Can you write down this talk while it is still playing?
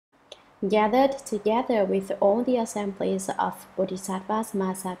gathered together with all the assemblies of Bodhisattvas,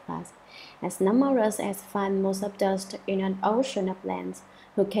 Mahasattvas, as numerous as fine motes of dust in an ocean of lands,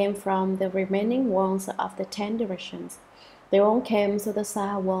 who came from the remaining worlds of the 10 directions. They all came to the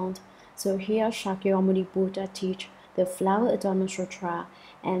Saha world to hear Shakyamuni Buddha teach the Flower Adornment Sutra,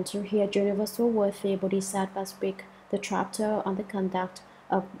 and to hear Universal Worthy Bodhisattva speak the chapter on the conduct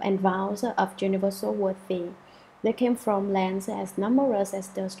of and vows of Universal Worthy. They came from lands as numerous as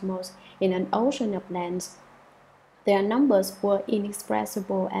dust motes in an ocean of lands. Their numbers were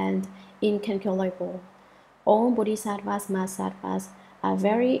inexpressible and incalculable. All Bodhisattvas, Mahasattvas are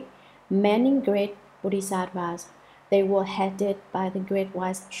very many great Bodhisattvas. They were headed by the great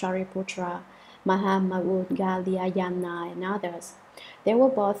wise Shariputra, Mahamaugalyayana, and others. They were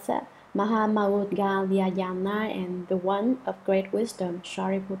both Mahamaugalyayana and the one of great wisdom,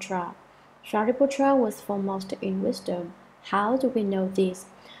 Shariputra. Shariputra was foremost in wisdom. How do we know this?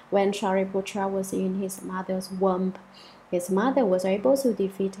 When Shariputra was in his mother's womb, his mother was able to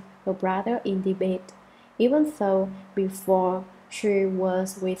defeat her brother in debate, even though before she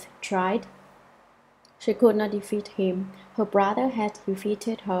was with tried, she could not defeat him. Her brother had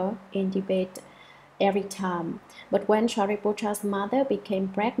defeated her in debate every time. But when Shariputra's mother became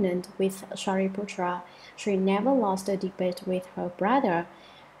pregnant with Shariputra, she never lost a debate with her brother.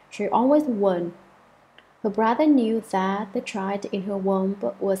 She always won. Her brother knew that the child in her womb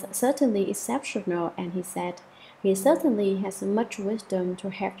was certainly exceptional, and he said, "He certainly has much wisdom to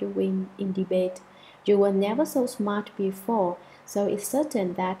help you win in debate. You were never so smart before, so it's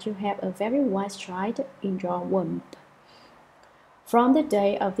certain that you have a very wise child in your womb." From the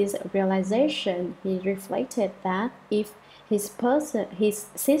day of this realization, he reflected that if his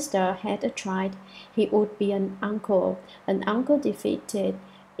sister had a child, he would be an uncle. An uncle defeated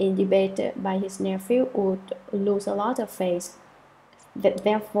in debate by his nephew would lose a lot of face.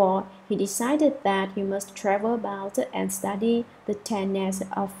 Therefore, he decided that he must travel about and study the tenets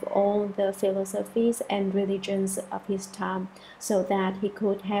of all the philosophies and religions of his time, so that he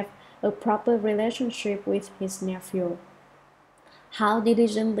could have a proper relationship with his nephew. How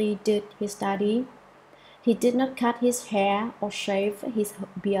diligently did he study? He did not cut his hair or shave his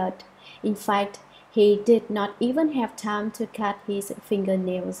beard. In fact, he did not even have time to cut his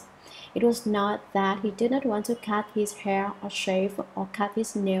fingernails. It was not that he did not want to cut his hair or shave or cut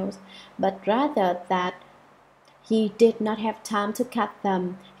his nails, but rather that he did not have time to cut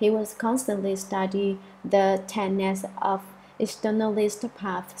them. He was constantly studying the tenets of externalist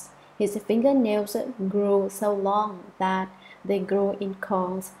paths. His fingernails grew so long that they grew in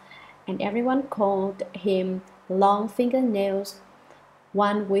cones, and everyone called him Long Fingernails.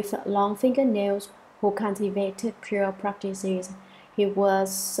 One with long fingernails who cultivated pure practices. He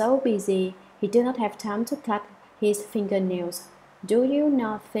was so busy, he did not have time to cut his fingernails. Do you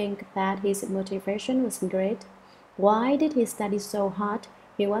not think that his motivation was great? Why did he study so hard?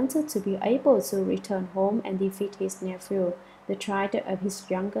 He wanted to be able to return home and defeat his nephew, the child of his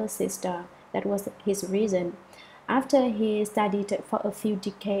younger sister. That was his reason. After he studied for a few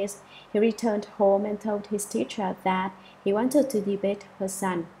decades, he returned home and told his teacher that he wanted to debate her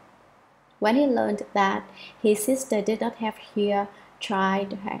son. When he learned that his sister did not have her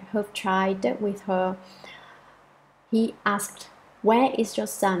child with her, he asked, "Where is your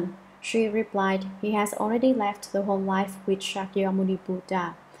son?" She replied, "He has already left the home life with Shakyamuni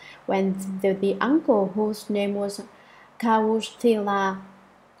Buddha." When the uncle, whose name was Kaustila,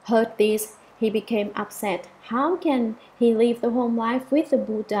 heard this, he became upset. How can he leave the home life with the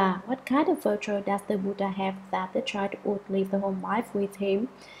Buddha? What kind of virtue does the Buddha have that the child would leave the home life with him?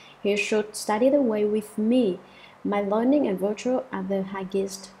 He should study the way with me. My learning and virtue are the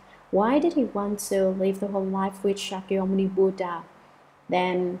highest. Why did he want to live the home life with Shakyamuni Buddha?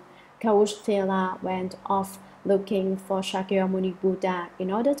 Then Kaustila went off looking for Shakyamuni Buddha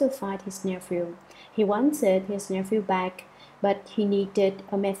in order to find his nephew. He wanted his nephew back, but he needed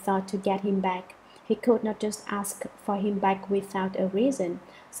a method to get him back. He could not just ask for him back without a reason,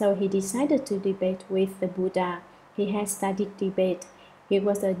 so he decided to debate with the Buddha. He had studied debate. He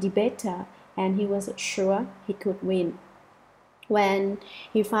was a debater, and he was sure he could win. When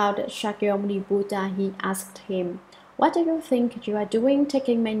he found Shakyamuni Buddha, he asked him, "What do you think you are doing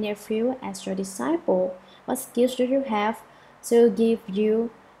taking my nephew as your disciple? What skills do you have to give you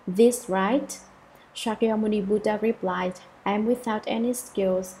this right?" Shakyamuni Buddha replied, "I am without any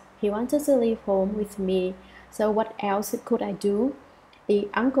skills. He wanted to leave home with me, so what else could I do?" The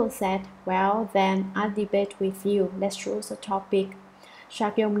uncle said, "Well, then I'll debate with you. Let's choose a topic."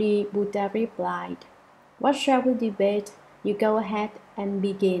 Shakyamuni Buddha replied, "What shall we debate? You go ahead and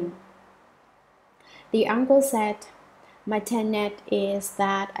begin." The uncle said, My tenet is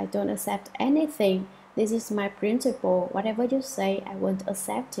that I don't accept anything. This is my principle. Whatever you say, I won't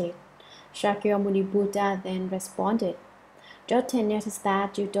accept it. Shakyamuni Buddha then responded, your tenet is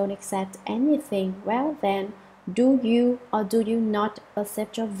that you don't accept anything. Well then, do you or do you not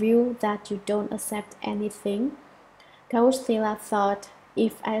accept your view that you don't accept anything? Kaustila thought,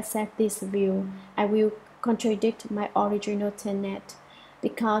 if I accept this view, I will contradict my original tenet,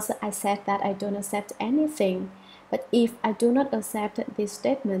 because I said that I don't accept anything. But if I do not accept this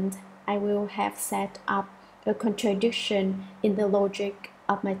statement, I will have set up a contradiction in the logic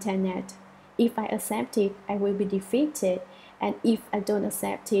of my tenet. If I accept it, I will be defeated, and if I don't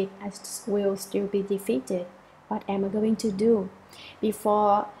accept it, I will still be defeated. What am I going to do?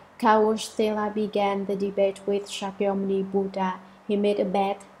 Before Kaustila began the debate with Shakyamuni Buddha, he made a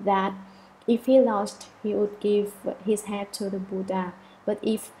bet that if he lost, he would give his head to the Buddha. But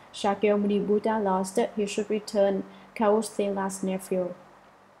if Shakyamuni Buddha lost, he should return Kaustila's nephew.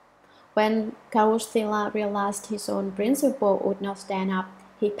 When Kaustila realized his own principle would not stand up,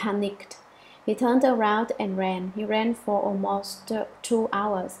 he panicked. He turned around and ran. He ran for almost 2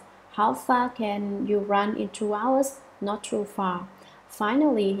 hours. How far can you run in 2 hours? Not too far.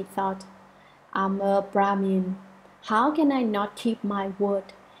 Finally, he thought, I'm a Brahmin. How can I not keep my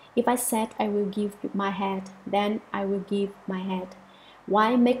word? If I said I will give my head, then I will give my head.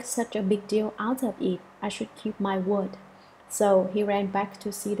 Why make such a big deal out of it? I should keep my word. So he ran back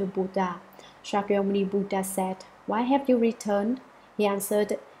to see the Buddha. Shakyamuni Buddha said, why have you returned? He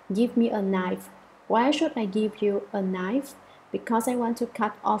answered, give me a knife. Why should I give you a knife? Because I want to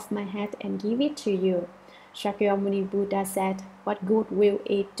cut off my head and give it to you. Shakyamuni Buddha said, what good will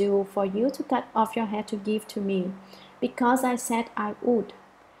it do for you to cut off your head to give to me? Because I said I would.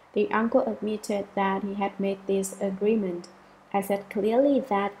 The uncle admitted that he had made this agreement. I said clearly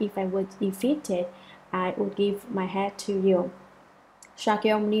that if I were defeated, I would give my head to you.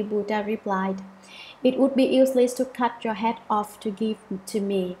 Shakyamuni Buddha replied, it would be useless to cut your head off to give to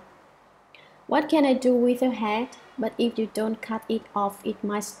me. What can I do with your head? But if you don't cut it off, it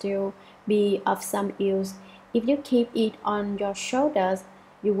might still be of some use. If you keep it on your shoulders,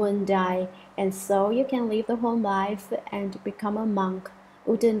 you won't die, and so you can live the whole life and become a monk.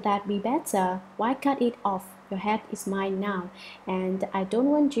 Wouldn't that be better? Why cut it off? Your head is mine now, and I don't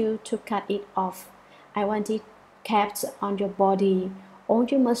want you to cut it off. I want it kept on your body. All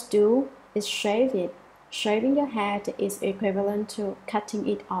you must do is shave it. Shaving your head is equivalent to cutting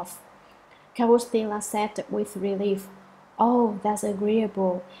it off. Kaustila said with relief, oh, that's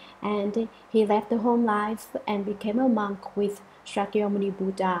agreeable, and he left the home life and became a monk with Shakyamuni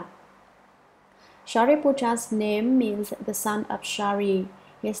Buddha. Shariputra's name means the son of Shari.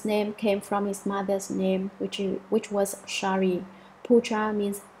 His name came from his mother's name, which was Shari. Putra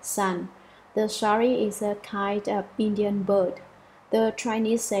means son. The Shari is a kind of Indian bird. The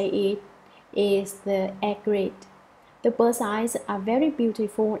Chinese say it is the egret. The bird's eyes are very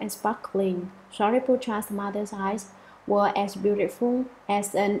beautiful and sparkling. Shariputra's mother's eyes were as beautiful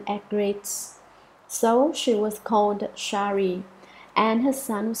as an egret's. So she was called Shari, and her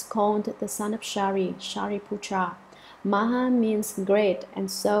son was called the son of Shari, Shariputra. Maha means great,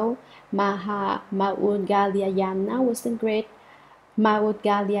 and so Maudgalyayana was the great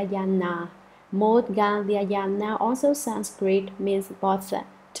Maudgalyayana. Maudgalyayana, also Sanskrit, means both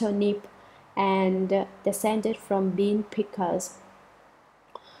turnip and descended from bean pickers.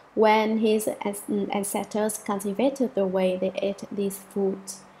 When his ancestors cultivated the way they ate these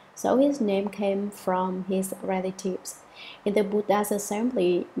foods, so his name came from his relatives. In the Buddha's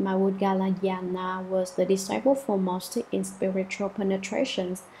assembly, Maudgalyayana was the disciple foremost in spiritual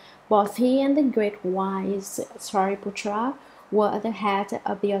penetrations. Both he and the great wise Shariputra were at the head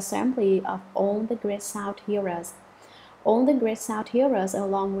of the assembly of all the great South hearers. All the great South hearers,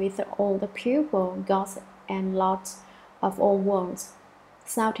 along with all the pupils, gods, and lords of all worlds.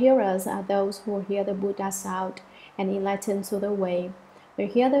 South hearers are those who hear the Buddha sound and enlighten to the way. They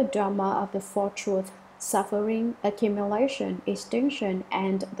hear the Dharma of the Four Truths, suffering, accumulation, extinction,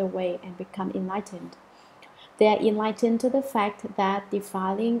 and the way, and become enlightened. They are enlightened to the fact that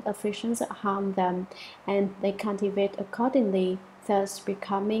defiling afflictions harm them, and they cultivate accordingly, thus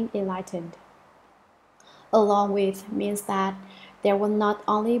becoming enlightened. Along with means that there were not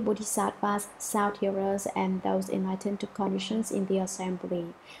only bodhisattvas, South hearers, and those enlightened to conditions in the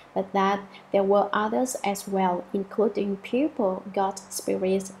assembly, but that there were others as well, including people, gods,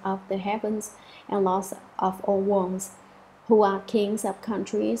 spirits of the heavens, and lords of all worlds, who are kings of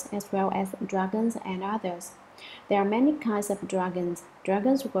countries, as well as dragons and others. There are many kinds of dragons.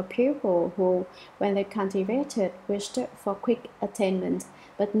 Dragons were people who, when they cultivated, wished for quick attainment,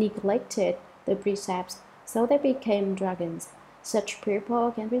 but neglected the precepts. so they became dragons. Such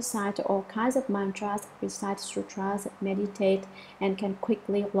people can recite all kinds of mantras, recite sutras, meditate, and can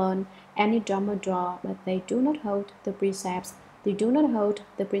quickly learn any Dharma law, but they do not hold the precepts. They do not hold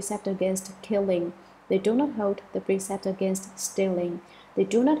the precept against killing. They do not hold the precept against stealing. They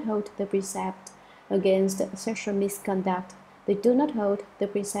do not hold the precept against sexual misconduct. They do not hold the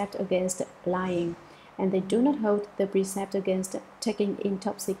precept against lying. And they do not hold the precept against taking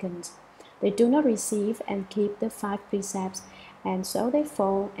intoxicants. They do not receive and keep the 5 precepts, and so they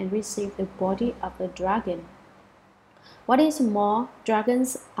fall and receive the body of the dragon. What is more,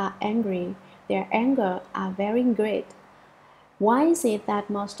 dragons are angry. Their anger are very great. Why is it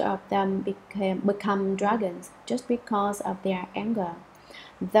that most of them become dragons? Just because of their anger.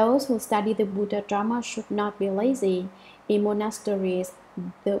 Those who study the Buddha Dharma should not be lazy. In monasteries,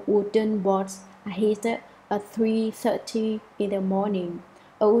 the wooden boards are heated at 3:30 in the morning.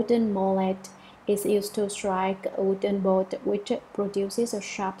 A wooden mallet is used to strike a wooden board, which produces a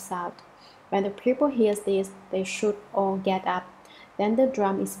sharp sound. When the people hear this, they should all get up. Then the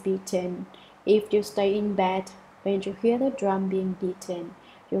drum is beaten. If you stay in bed, when you hear the drum being beaten,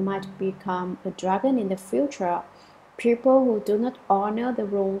 you might become a dragon in the future. People who do not honor the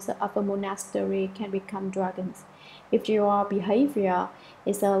rules of a monastery can become dragons. If your behavior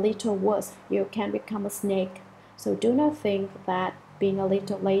is a little worse, you can become a snake. So do not think that being a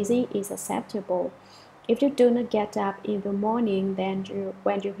little lazy is acceptable. If you do not get up in the morning, then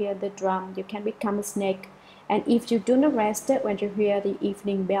when you hear the drum, you can become a snake. And if you do not rest when you hear the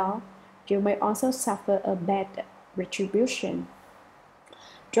evening bell, you may also suffer a bad retribution.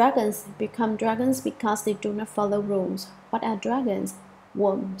 Dragons become dragons because they do not follow rules. What are dragons?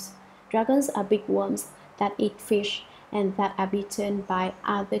 Worms. Dragons are big worms that eat fish and that are beaten by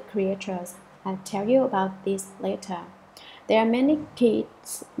other creatures. I'll tell you about this later. There are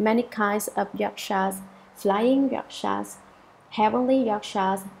many kinds of yakshas: flying yakshas, heavenly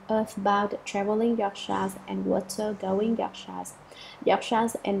yakshas, earthbound traveling yakshas, and water-going yakshas.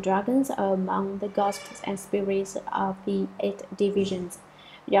 Yakshas and dragons are among the ghosts and spirits of the 8 divisions.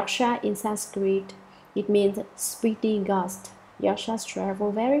 Yaksha in Sanskrit, it means speedy ghost. Yakshas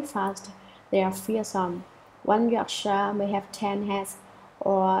travel very fast. They are fearsome. One yaksha may have 10 heads,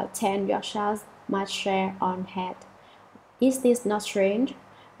 or 10 yakshas might share one head. Is this not strange?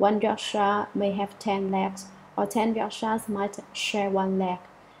 One yaksha may have 10 legs, or 10 yakshas might share one leg.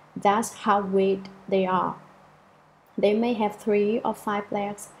 That's how weird they are. They may have 3 or 5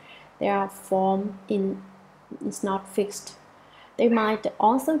 legs. Their form is not fixed. They might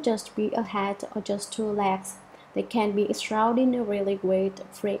also just be a head or just 2 legs. They can be extraordinarily weird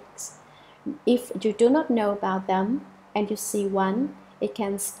freaks. If you do not know about them and you see one, it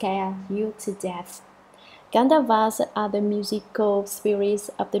can scare you to death. Gandharvas are the musical spirits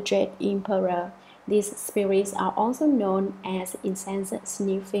of the Dread Emperor. These spirits are also known as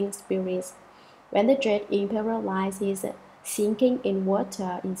incense-sniffing spirits. When the Dread Emperor lies his sinking in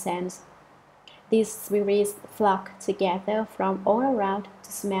water incense, these spirits flock together from all around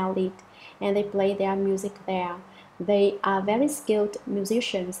to smell it, and they play their music there. They are very skilled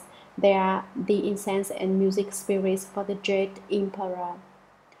musicians. They are the incense and music spirits for the Dread Emperor.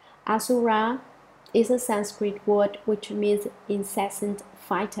 Asura is a Sanskrit word which means incessant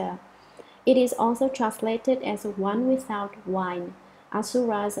fighter. It is also translated as one without wine.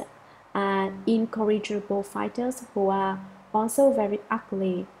 Asuras are incorrigible fighters who are also very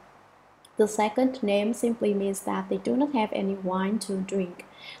ugly. The second name simply means that they do not have any wine to drink.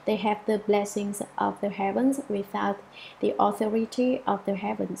 They have the blessings of the heavens without the authority of the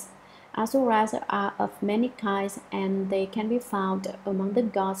heavens. Asuras are of many kinds, and they can be found among the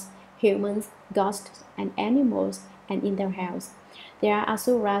gods, humans, ghosts, and animals, and in their house. There are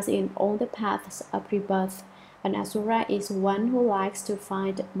asuras in all the paths of rebirth. An asura is one who likes to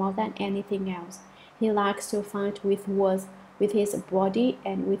fight more than anything else. He likes to fight with words, with his body,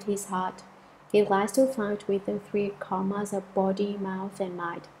 and with his heart. He likes to fight with the 3 karmas of body, mouth, and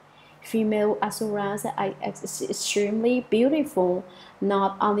mind. Female asuras are extremely beautiful.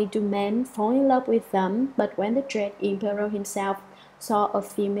 Not only do men fall in love with them, but when the Dread Emperor himself saw a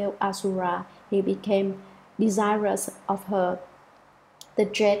female asura, he became desirous of her. The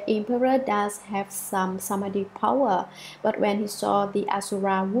Dread Emperor does have some samadhi power, but when he saw the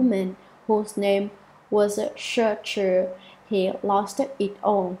asura woman, whose name was Shakra, he lost it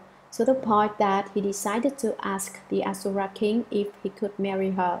all, to the point that he decided to ask the Asura king if he could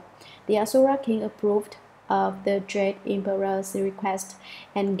marry her. The Asura king approved of the Dread Emperor's request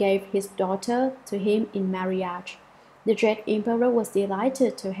and gave his daughter to him in marriage. The Dread Emperor was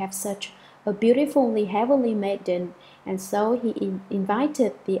delighted to have such a beautifully heavenly maiden, and so he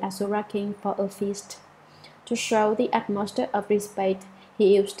invited the Asura king for a feast. To show the utmost of respect,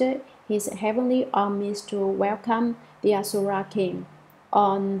 he used his heavenly armies to welcome the Asura king.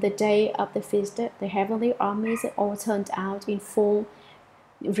 On the day of the feast, the heavenly armies all turned out in full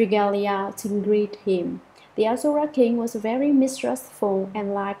regalia to greet him. The Asura king was very mistrustful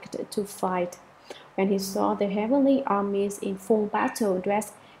and liked to fight. When he saw the heavenly armies in full battle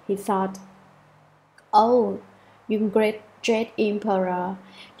dress, he thought, "Oh, you great Jade Emperor,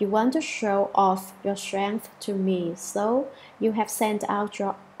 you want to show off your strength to me, so you have sent out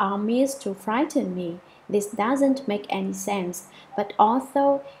your armies to frighten me. This doesn't make any sense." But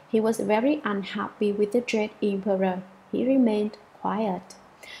although he was very unhappy with the Jade Emperor, he remained quiet.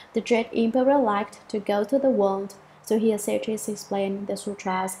 The Jade Emperor liked to go to the world to hear sages explain the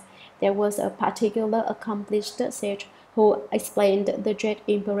sutras. There was a particular accomplished sage who explained the Jade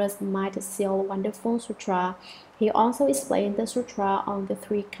Emperor's might seal wonderful sutra. He also explained the sutra on the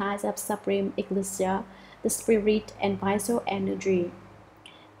three kinds of supreme ecclesia, the spirit and vital energy.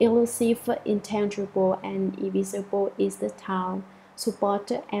 Elusive, intangible, and invisible is the Tao.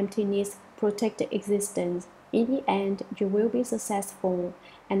 Support emptiness, protect existence. In the end, you will be successful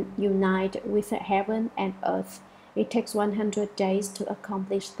and unite with heaven and earth. It takes 100 days to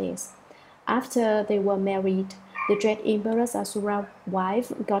accomplish this. After they were married, the Jade Emperor's Asura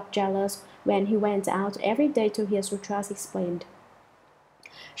wife got jealous when he went out every day to hear sutras explained.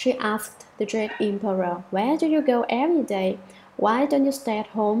 She asked the Jade Emperor, "Where do you go every day? Why don't you stay at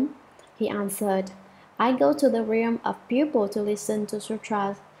home?" He answered, "I go to the realm of pupil to listen to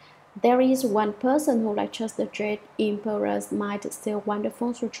sutras. There is one person who lectures the Jade Emperor's might still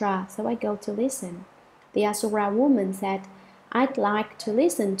wonderful sutra, so I go to listen." The Asura woman said, "I'd like to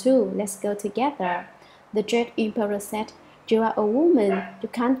listen too. Let's go together." The Jade Emperor said, "You are a woman. You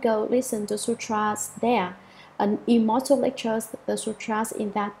can't go listen to sutras there. An immortal lectures the sutras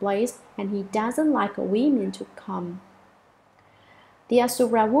in that place, and he doesn't like women to come." The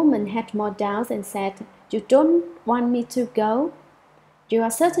Asura woman had more doubts and said, "You don't want me to go? You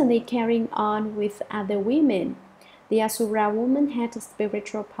are certainly carrying on with other women." The Asura woman had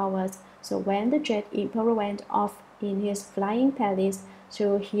spiritual powers, so when the Jade Emperor went off in his flying palace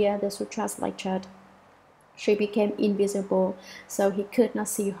to hear the sutras lectured, she became invisible, so he could not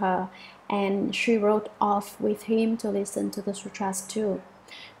see her, and she rode off with him to listen to the sutras too.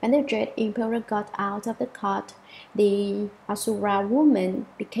 When the Jade Emperor got out of the cart, the Asura woman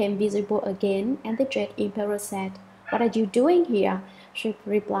became visible again, and the Jade Emperor said, "What are you doing here?" She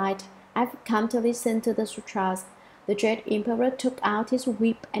replied, "I've come to listen to the sutras." The Jade Emperor took out his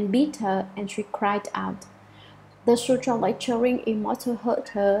whip and beat her, and she cried out. The sutra lecturing immortal heard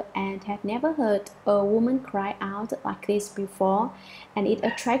her and had never heard a woman cry out like this before, and it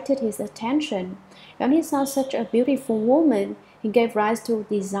attracted his attention. When he saw such a beautiful woman, he gave rise to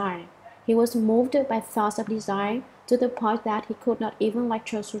desire. He was moved by thoughts of desire to the point that he could not even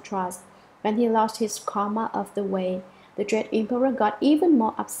lecture sutras. When he lost his karma of the way, the Jade Emperor got even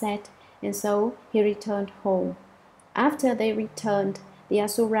more upset, and so he returned home. After they returned, the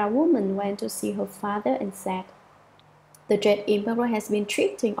Asura woman went to see her father and said, "The Jade Emperor has been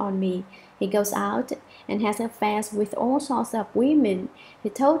cheating on me. He goes out and has affairs with all sorts of women. He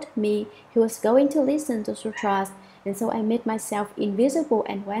told me he was going to listen to sutras, and so I made myself invisible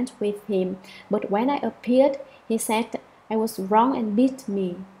and went with him. But when I appeared, he said I was wrong and beat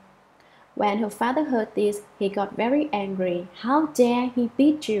me." When her father heard this, he got very angry. "How dare he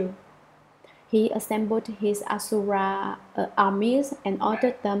beat you?" He assembled his Asura armies and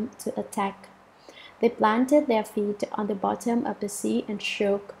ordered them to attack. They planted their feet on the bottom of the sea and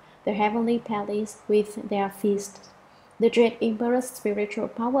shook the heavenly palace with their fists. The Jade Emperor's spiritual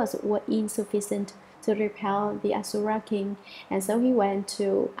powers were insufficient to repel the Asura king, and so he went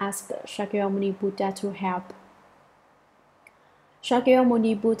to ask Shakyamuni Buddha to help.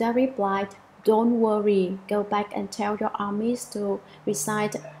 Shakyamuni Buddha replied, "Don't worry, go back and tell your armies to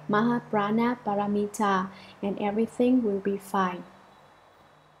recite Mahaprana Paramita, and everything will be fine."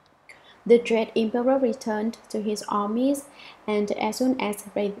 The Jade Emperor returned to his armies, and as soon as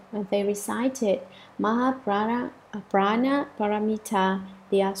they recited Mahaprana Paramita,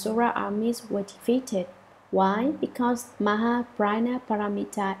 the Asura armies were defeated. Why? Because Mahaprana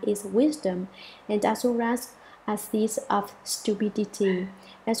Paramita is wisdom, and Asuras are seeds of stupidity.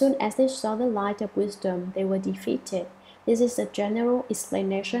 As soon as they saw the light of wisdom, they were defeated. This is a general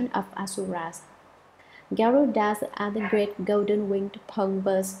explanation of Asuras. Garudas are the great golden-winged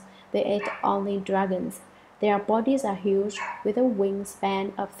Pangvas. They ate only dragons. Their bodies are huge, with a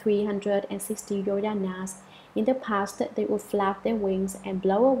wingspan of 360 yojanas. In the past, they would flap their wings and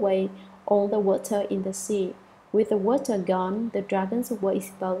blow away all the water in the sea. With the water gone, the dragons were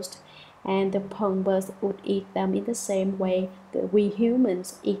exposed, and the songbirds would eat them in the same way that we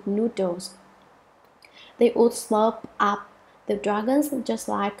humans eat noodles. They would slurp up the dragons just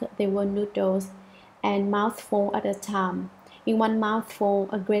like they were noodles, and mouthful at a time. In one mouthful,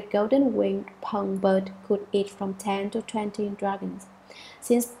 a great golden-winged songbird could eat from 10 to 20 dragons.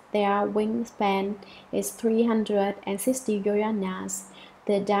 Since their wingspan is 360 yojanas,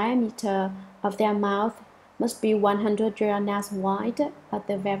 the diameter of their mouth must be 100 yojanas wide at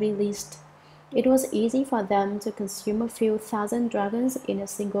the very least. It was easy for them to consume a few thousand dragons in a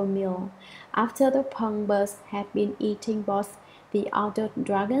single meal. After the songbirds had been eating both the adult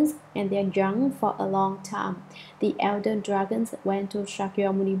dragons and their young for a long time, the elder dragons went to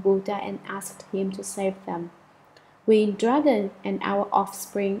Shakyamuni Buddha and asked him to save them. "We dragon and our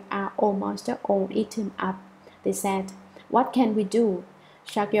offspring are almost all eaten up," they said. "What can we do?"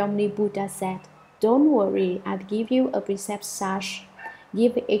 Shakyamuni Buddha said, "Don't worry, I'll give you a precept sash.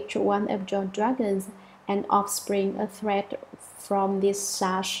 Give each one of your dragons and offspring a thread from this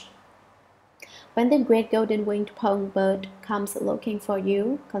sash. When the great golden-winged songbird comes looking for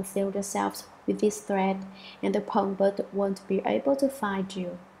you, conceal yourselves with this thread, and the songbird won't be able to find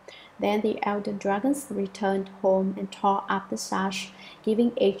you." Then the elder dragons returned home and tore up the sash,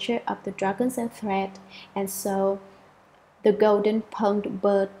 giving each of the dragons a thread, and so the golden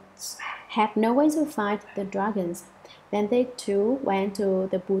songbirds had no way to find the dragons. Then they too went to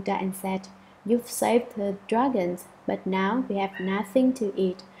the Buddha and said, "You've saved the dragons, but now we have nothing to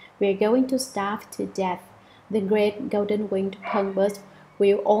eat. We're going to starve to death. The great golden-winged songbirds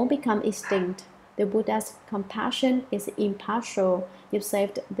will all become extinct. The Buddha's compassion is impartial. You've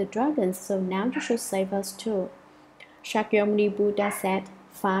saved the dragons, so now you should save us too." Shakyamuni Buddha said,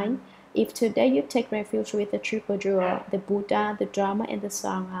 "Fine. If today you take refuge with the Triple Jewel, the Buddha, the Dharma, and the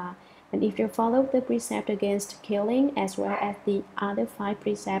Sangha, and if you follow the precept against killing as well as the other 5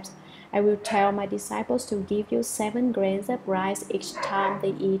 precepts, I will tell my disciples to give you 7 grains of rice each time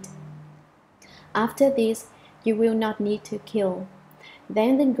they eat. After this, you will not need to kill."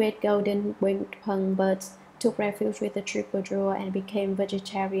 Then the great golden-winged songbirds took refuge with the Triple Jewel and became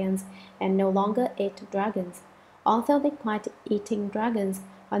vegetarians and no longer ate dragons. Although they quit eating dragons,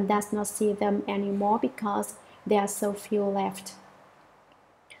 one does not see them anymore because there are so few left.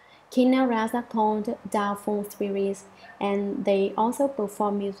 Kinnaras are called doubtful spirits, and they also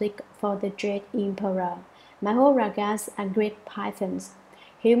perform music for the Jade Emperor. Mahoragas are great pythons.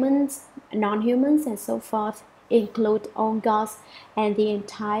 Humans, non-humans, and so forth include all gods and the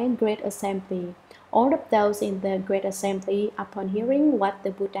entire Great Assembly. All of those in the Great Assembly, upon hearing what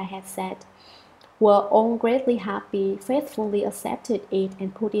the Buddha had said, were all greatly happy, faithfully accepted it,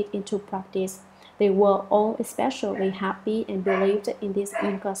 and put it into practice. They were all especially happy and believed in this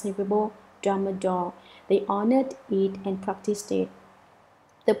inconceivable Dharma door. They honored it and practiced it.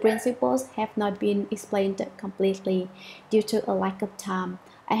 The principles have not been explained completely due to a lack of time.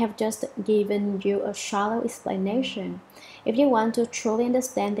 I have just given you a shallow explanation. If you want to truly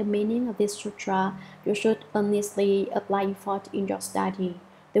understand the meaning of this sutra, you should earnestly apply effort in your study.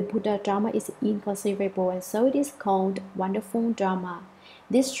 The Buddha Dharma is inconceivable, and so it is called Wonderful Dharma.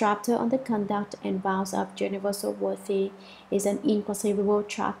 This chapter on the conduct and vows of universal worthy is an inconceivable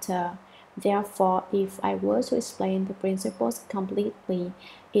chapter. Therefore, if I were to explain the principles completely,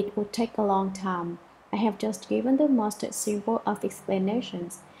 it would take a long time. I have just given the most simple of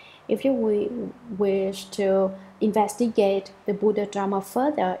explanations. If you wish to investigate the Buddha Dharma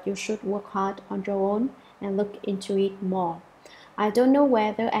further, you should work hard on your own and look into it more. I don't know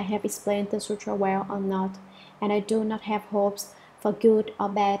whether I have explained the sutra well or not, and I do not have hopes for good or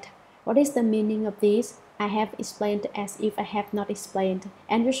bad. What is the meaning of this? I have explained as if I have not explained,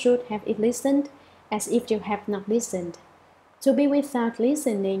 and you should have listened as if you have not listened. To be without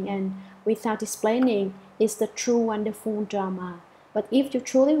listening and without explaining is the true wonderful Dharma. But if you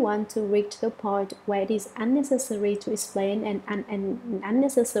truly want to reach the point where it is unnecessary to explain and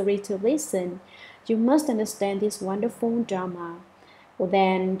unnecessary to listen, you must understand this wonderful Dharma.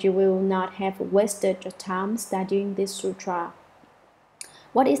 Then you will not have wasted your time studying this sutra.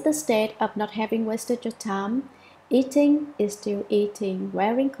 What is the state of not having wasted your time? Eating is still eating,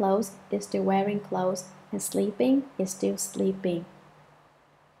 wearing clothes is still wearing clothes, and sleeping is still sleeping.